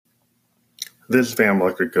This is Van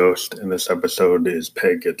Electric Ghost, and this episode is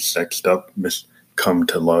Peg Gets Sexed Up, Miss Come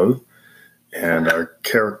to Love. And our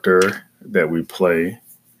character that we play,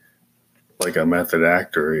 like a method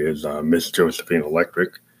actor, is Miss Josephine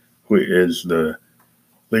Electric, who is the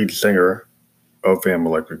lead singer of Van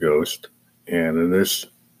Electric Ghost. And in this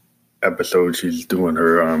episode, she's doing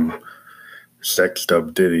her sexed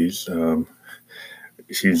up ditties.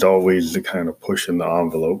 She's always the kind of pushing the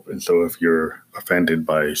envelope. And so if you're offended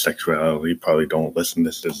by sexuality, probably don't listen.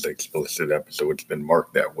 This is an explicit episode. It's been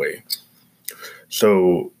marked that way.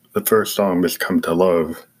 So the first song, Miss Come to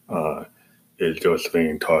Love, is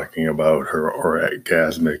Josephine talking about her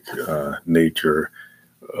orgasmic nature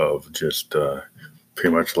of just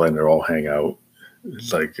pretty much letting it all hang out.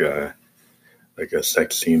 It's like a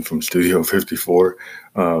sex scene from Studio 54.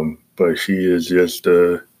 But she is just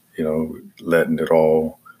letting it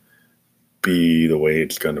all be the way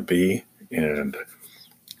it's going to be. And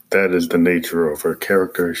that is the nature of her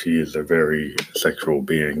character. She is a very sexual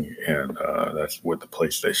being, and that's what the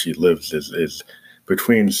place that she lives is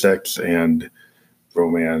between sex and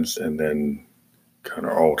romance, and then kind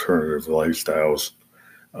of alternative lifestyles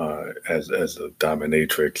as a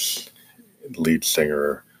dominatrix, lead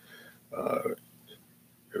singer,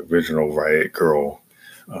 original Riot Girl,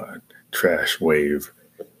 trash wave,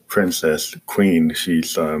 princess, queen.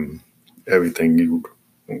 She's everything you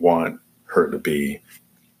want her to be.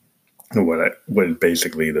 And what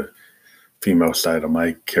basically the female side of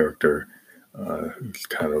my character, who's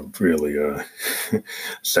kind of really a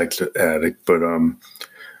sex addict. But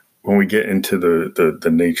when we get into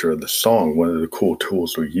the nature of the song, one of the cool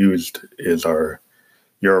tools we used is our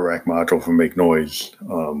Eurorack module for Make Noise,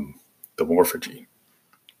 the Morphogene.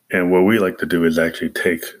 And what we like to do is actually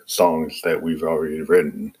take songs that we've already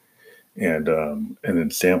written and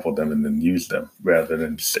then sample them and then use them rather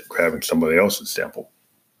than grabbing somebody else's sample.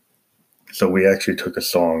 So we actually took a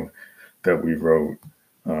song that we wrote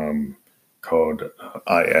called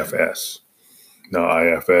IFS. Now,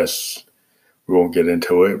 IFS, we won't get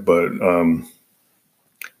into it, but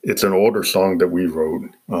it's an older song that we wrote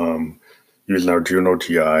using our Juno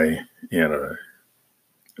GI and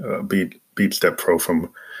a Beatstep Pro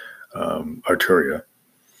from Arturia.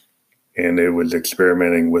 And it was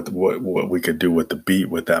experimenting with what we could do with the beat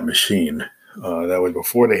with that machine. That was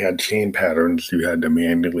before they had chain patterns. You had to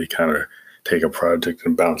manually kind of take a project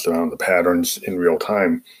and bounce around the patterns in real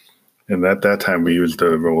time. And at that time, we used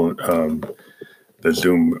the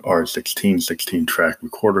Zoom R16 16-track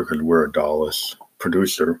recorder because we're a DAWless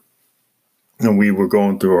producer. And we were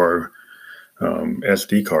going through our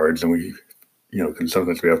SD cards, and we, because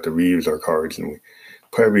sometimes we have to reuse our cards, and we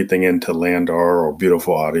put everything into Landar or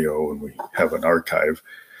Beautiful Audio, and we have an archive.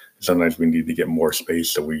 Sometimes we need to get more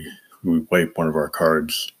space, so we wipe one of our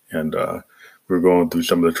cards, and we were going through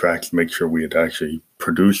some of the tracks to make sure we had actually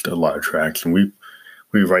produced a lot of tracks. And we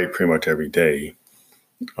write pretty much every day.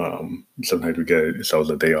 Sometimes we get ourselves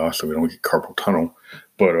a day off so we don't get carpal tunnel.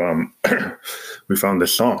 But we found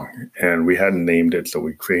this song, and we hadn't named it, so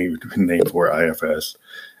we created a name for IFS.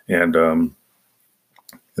 And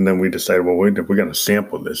then we decided, well, we're going to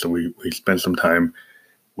sample this. So we spent some time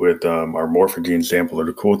with our Morphogene sampler.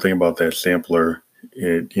 The cool thing about that sampler,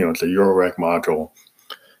 it's a Eurorack module.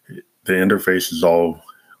 The interface is all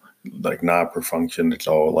like not per function. It's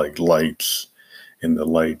all like lights, and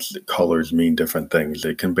the colors mean different things.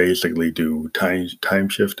 It can basically do time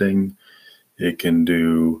shifting. It can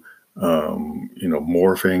do,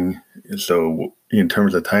 morphing. So in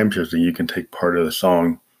terms of time shifting, you can take part of the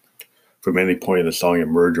song from any point of the song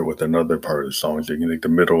and merge it with another part of the song. So you can take the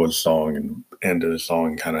middle of the song and end of the song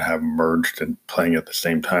and kind of have them merged and playing at the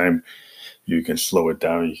same time. You can slow it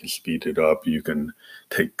down. You can speed it up. You can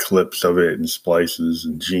take clips of it and splices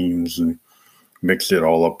and genes and mix it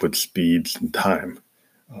all up with speeds and time.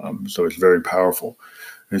 So it's very powerful.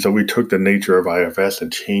 And so we took the nature of IFS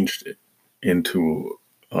and changed it into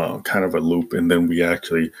kind of a loop. And then we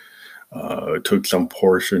actually took some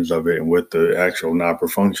portions of it, and with the actual knobber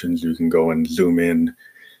functions, you can go and zoom in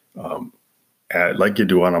at, like you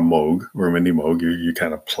do on a Moog or a mini Moog. You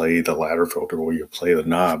kind of play the ladder filter where you play the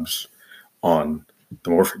knobs on the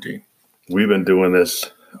Morphogene. We've been doing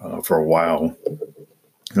this for a while.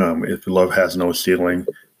 If Love Has No Ceiling,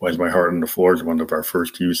 Why Is My Heart on the Floor is one of our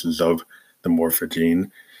first uses of the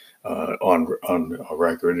Morphogene on a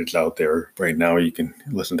record. It's out there right now. You can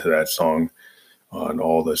listen to that song on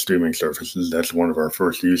all the streaming services. That's one of our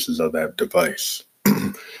first uses of that device.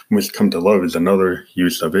 Miss Come to Love is another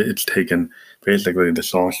use of it. It's taken basically the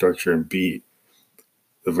song structure and beat.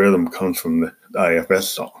 The rhythm comes from the IFS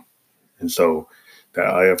song. And so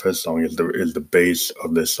that IFS song is the base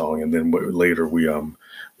of this song. And then later we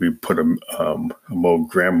we put a Moog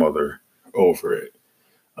grandmother over it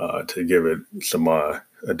to give it some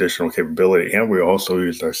additional capability. And we also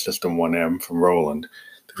used our System 1M from Roland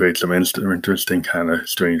to create some interesting kind of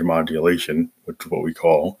strange modulation, which is what we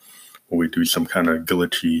call when we do some kind of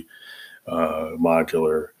glitchy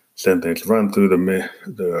modular synth. It's run through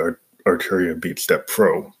the Arturia BeatStep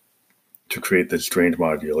Pro to create this strange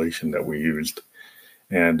modulation that we used.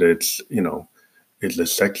 And it's a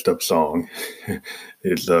sexed up song.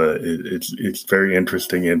 It's very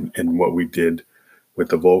interesting in what we did with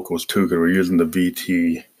the vocals too, because we're using the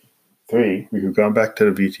VT3. We've gone back to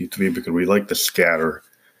the VT3 because we like the scatter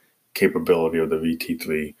capability of the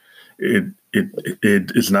VT3.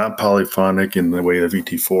 It is not polyphonic in the way the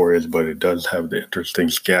VT4 is, but it does have the interesting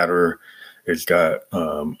scatter. It's got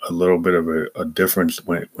a little bit of a difference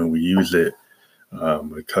when we use it.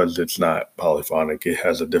 Because it's not polyphonic, it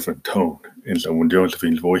has a different tone. And so when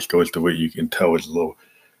Josephine's voice goes to it, you can tell it's a little,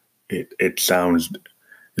 it sounds,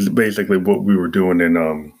 it's basically what we were doing in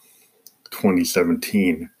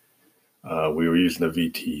 2017. We were using the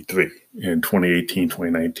VT3. In 2018,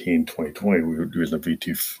 2019, 2020, we were using the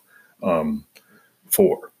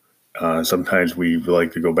VT4. Sometimes we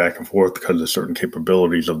like to go back and forth because of certain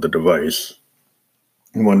capabilities of the device.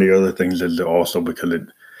 And one of the other things is also because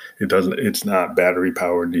it's not battery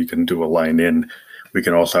powered. You can do a line in. We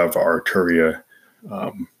can also have Arturia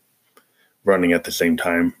running at the same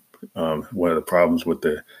time. One of the problems with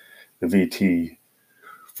the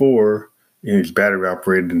VT4 is battery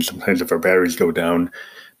operated, and sometimes if our batteries go down,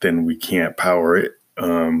 then we can't power it.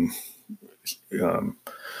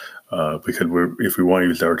 Because if we want to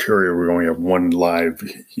use the Arturia, we only have one live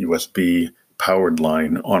USB powered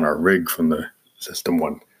line on our rig from the System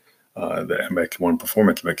 1. The MX1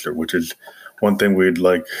 performance mixer, which is one thing we'd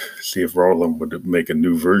like to see if Roland would make a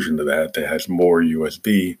new version of that has more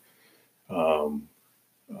USB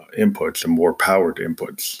inputs and more powered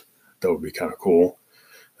inputs. That would be kind of cool.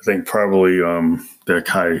 I think probably the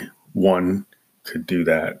Akai 1 could do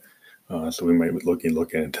that. So we might be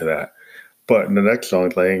looking into that. But the next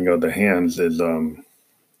song, Laying of the Hands, is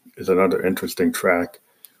another interesting track.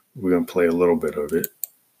 We're going to play a little bit of it.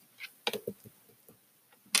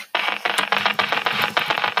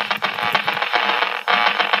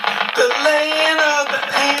 Laying of the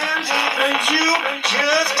hands, and you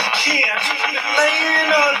just can't. The laying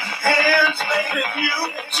of the hands, and you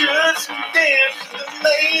just can't. The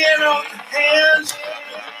laying of the hands,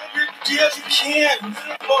 you just can't.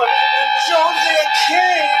 But Jose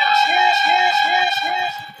can't.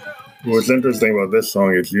 What's interesting about this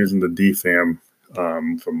song is using the DFAM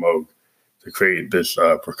from Moog to create this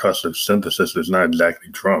percussive synthesis. It's not exactly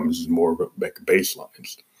drums; it's more like bass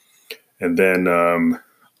lines. And then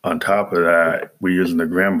on top of that, we're using the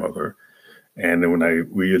grandmother. And then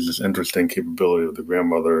we use this interesting capability of the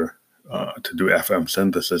grandmother to do FM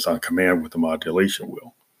synthesis on command with the modulation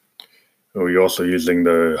wheel. So we're also using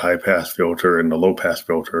the high pass filter and the low pass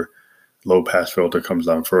filter. Low pass filter comes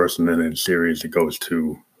on first, and then in series it goes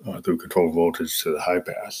to through control voltage to the high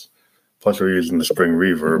pass. Plus we're using the spring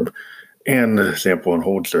reverb and the sample and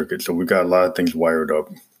hold circuit. So we've got a lot of things wired up,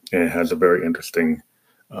 and it has a very interesting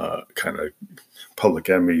kind of Public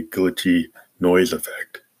Enemy glitchy noise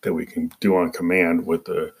effect that we can do on command with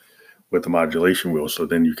the modulation wheel. So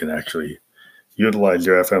then you can actually utilize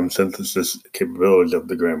your FM synthesis capabilities of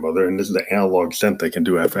the grandmother. And this is the analog synth that can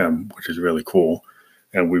do FM, which is really cool.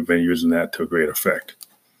 And we've been using that to a great effect.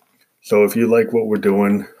 So if you like what we're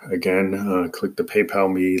doing, again, click the PayPal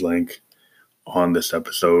Me link on this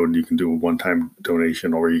episode. You can do a one-time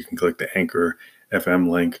donation, or you can click the Anchor FM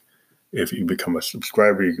link. If you become a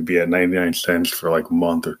subscriber, you could be at 99 cents for like a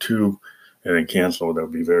month or two and then cancel. That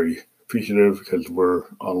would be very appreciative because we're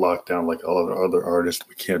on lockdown like all the other artists.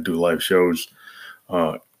 We can't do live shows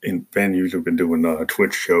in venues. We've been doing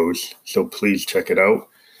Twitch shows. So please check it out.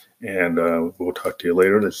 And we'll talk to you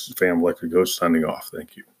later. This is Fam Electric Ghost signing off.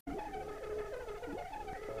 Thank you.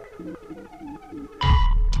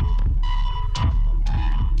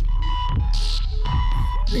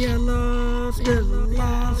 Get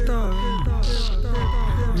lost art.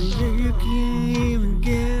 You can't even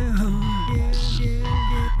get home.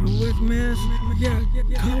 With mess, yeah,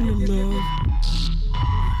 come to love.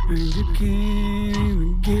 And you can't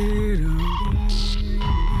even get up.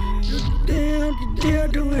 You're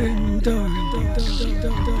down to it, dark.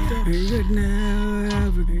 And you never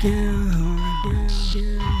ever get hard.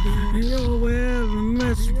 And you're well, a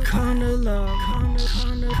mess, come to love.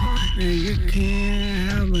 And you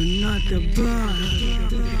can't have another blood.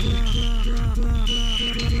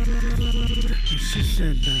 She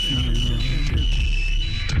said that's not love.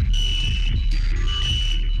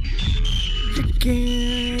 You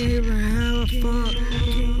can't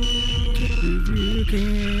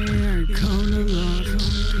can't come to love.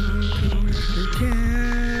 You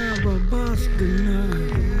can't bust the nut.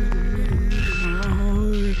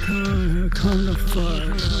 Oh, you can't come to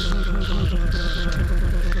fuck.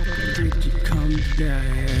 Did you come to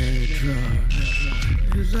that drug?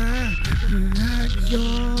 Is that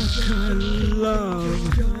your kind of love?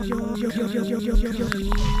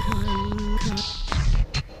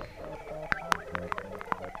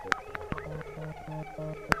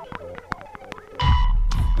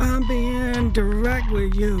 I'm being direct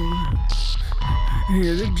with you.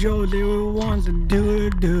 Here's the Joe, they were ones to do.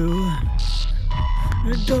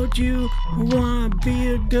 Don't you wanna be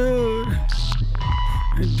a dude?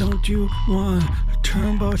 Don't you want a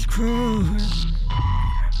turbo screw?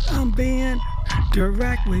 I'm being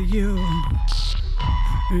direct with you.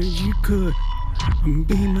 You could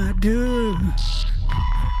be my dude.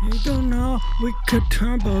 You don't know we could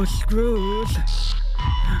turbo screws.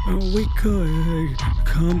 We could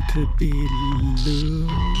come to be loose.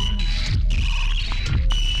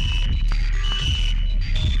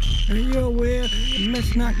 You're weird,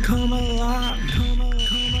 must not come along.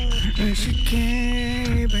 And she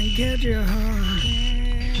can't even get your heart.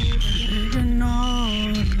 You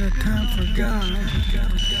know the time forgot.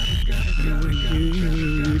 When you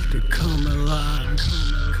used to come alive.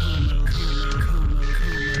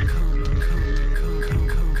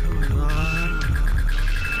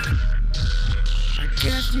 I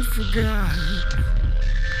guess you forgot.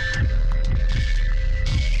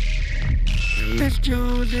 Miss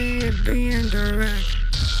Josie is being direct.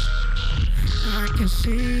 I can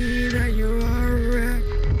see that you are a wreck.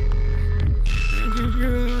 And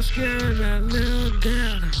you're scared of that little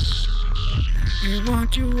dad. You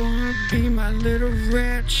wanna be my little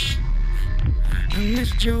wretch. And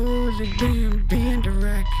Miss Josie being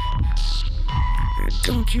direct.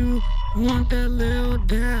 Don't you want that little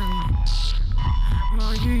dad?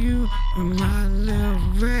 Oh, you are my little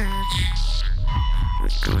wretch.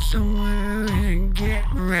 Let's go somewhere and get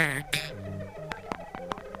wrecked.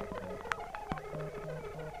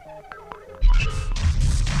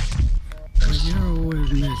 You're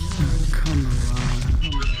with me, so come around.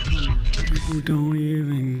 You don't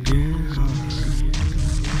even get hard.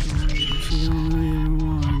 You don't even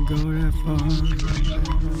wanna go that far.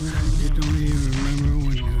 You don't even remember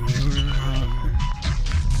when you were hard.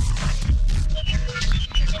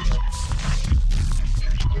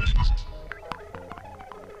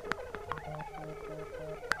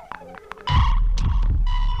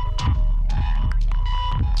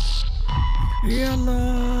 You're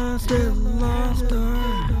lost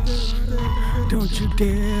art. Don't you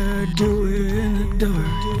dare do it in the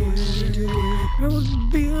dark. We'll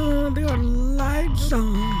build your lights on,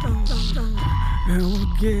 and we'll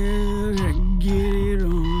get it on.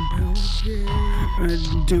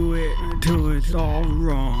 And do it till it's all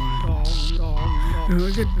wrong. And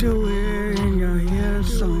we could do it in your head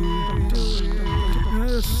song.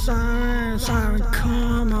 The siren,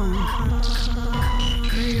 come on.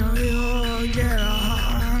 Get on.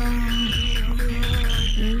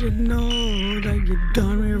 And you know that you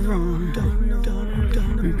done me wrong.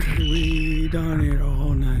 Because we done it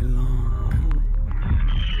all night long.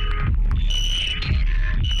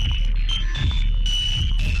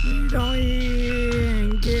 You don't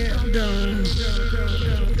even get done.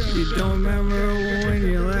 You don't remember when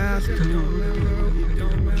you last come.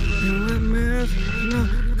 You miss no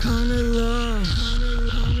kind of love.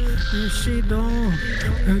 And she don't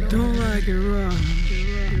like it rough.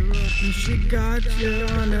 And she got you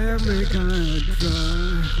on every kind of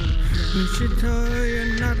drug. And she told you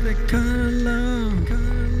not the kind of love.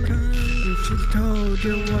 And she told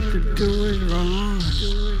you what to do is wrong.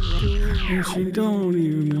 And she don't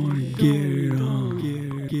even want to get it on.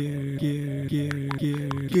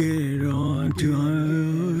 Get it on to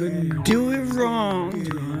her. Do it wrong.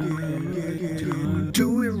 Do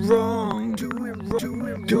it wrong. Do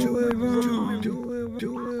it wrong.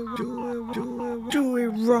 Do it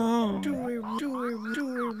wrong.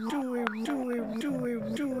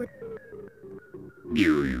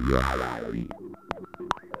 Do it wrong.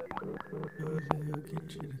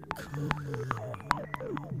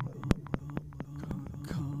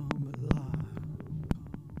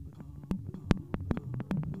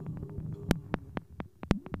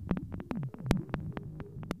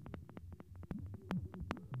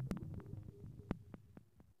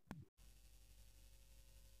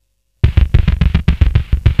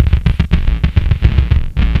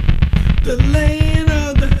 The lane